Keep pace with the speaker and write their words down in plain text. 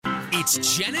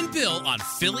It's Jen and Bill on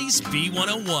Philly's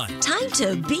B101. Time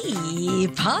to be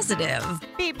positive.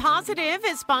 Be Positive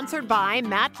is sponsored by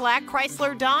Matt Black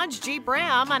Chrysler Dodge Jeep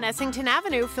Ram on Essington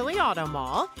Avenue, Philly Auto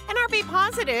Mall. And our Be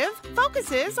Positive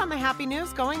focuses on the happy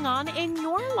news going on in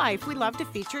your life. We love to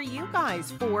feature you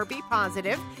guys for Be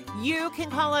Positive. You can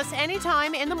call us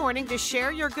anytime in the morning to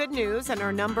share your good news, and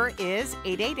our number is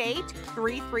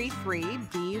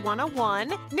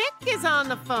 888-333-B101. Nick is on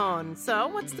the phone. So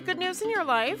what's the good news in your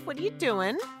life? What are you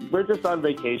doing? We're just on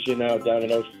vacation now down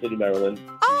in Ocean City, Maryland.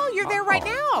 Oh, you're there right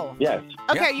now? Yes.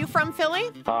 Okay, Yeah. Are you from Philly?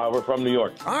 We're from New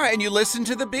York. All right, and you listen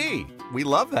to the B. We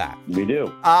love that. We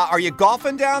do. Are you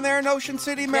golfing down there in Ocean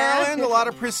City, Maryland? A lot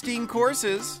of pristine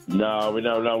courses. No. We're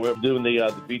doing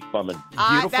the beach bumming.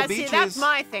 Beautiful beaches. That's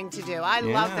my thing to do. I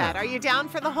love Yeah. that. Are you down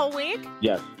for the whole week?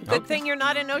 Yes. Good thing you're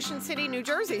not in Ocean City, New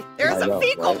Jersey. There's I a know,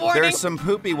 fecal right? warning. There's some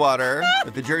poopy water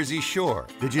at the Jersey Shore.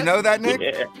 Did you know that, Nick?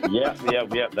 Yeah.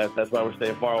 That's why we're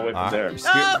staying far away from there.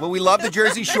 Well, we love the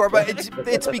Jersey Shore, but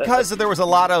it's because there was a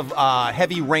lot of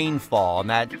heavy rainfall, and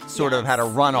that sort of had a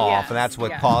runoff, and that's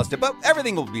what caused it. But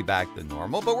everything will be back to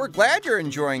normal. But we're glad you're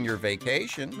enjoying your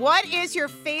vacation. What is your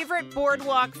favorite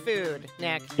boardwalk food,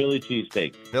 Nick? Philly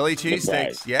cheesesteak. Philly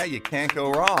cheesesteaks. Yeah, you can't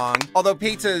go wrong. Although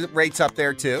pizza rates up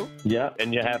there, too. Yeah,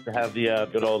 and you have to have the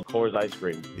good old Coors ice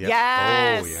cream. Yep.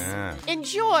 Yes. Oh, yeah.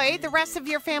 Enjoy the rest of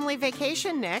your family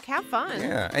vacation, Nick. Have fun.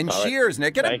 Yeah, and All right. cheers,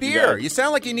 Nick. Get a Thank you, beer. guys. You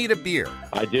sound like you need a beer.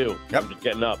 I do. Yep. I'm just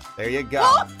getting up. There you go.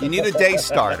 You need a day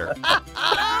starter.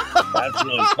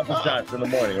 Absolutely. A couple shots in the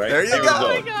morning, right? There you Here we go. Oh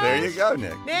my gosh. There you go,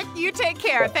 Nick. Nick, you take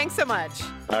care. Thanks so much.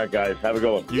 All right, guys. Have a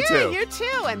good one. You too. You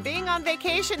too. And being on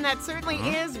vacation, that certainly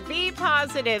is Be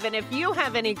Positive. And if you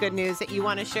have any good news that you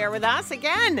want to share with us,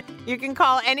 again, you can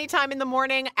call anytime in the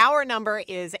morning. Our number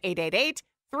is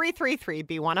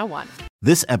 888-333-B101.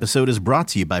 This episode is brought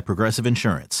to you by Progressive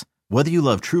Insurance. Whether you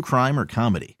love true crime or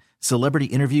comedy, celebrity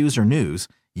interviews or news,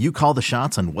 you call the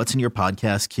shots on what's in your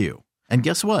podcast queue. And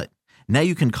guess what? Now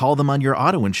you can call them on your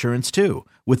auto insurance too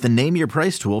with the Name Your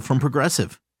Price tool from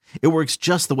Progressive. It works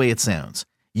just the way it sounds.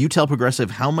 You tell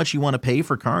Progressive how much you want to pay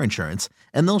for car insurance,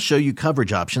 and they'll show you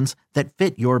coverage options that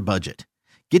fit your budget.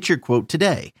 Get your quote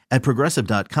today at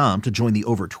Progressive.com to join the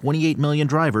over 28 million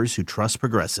drivers who trust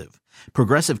Progressive.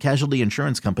 Progressive Casualty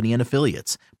Insurance Company and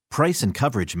Affiliates. Price and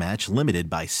coverage match limited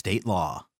by state law.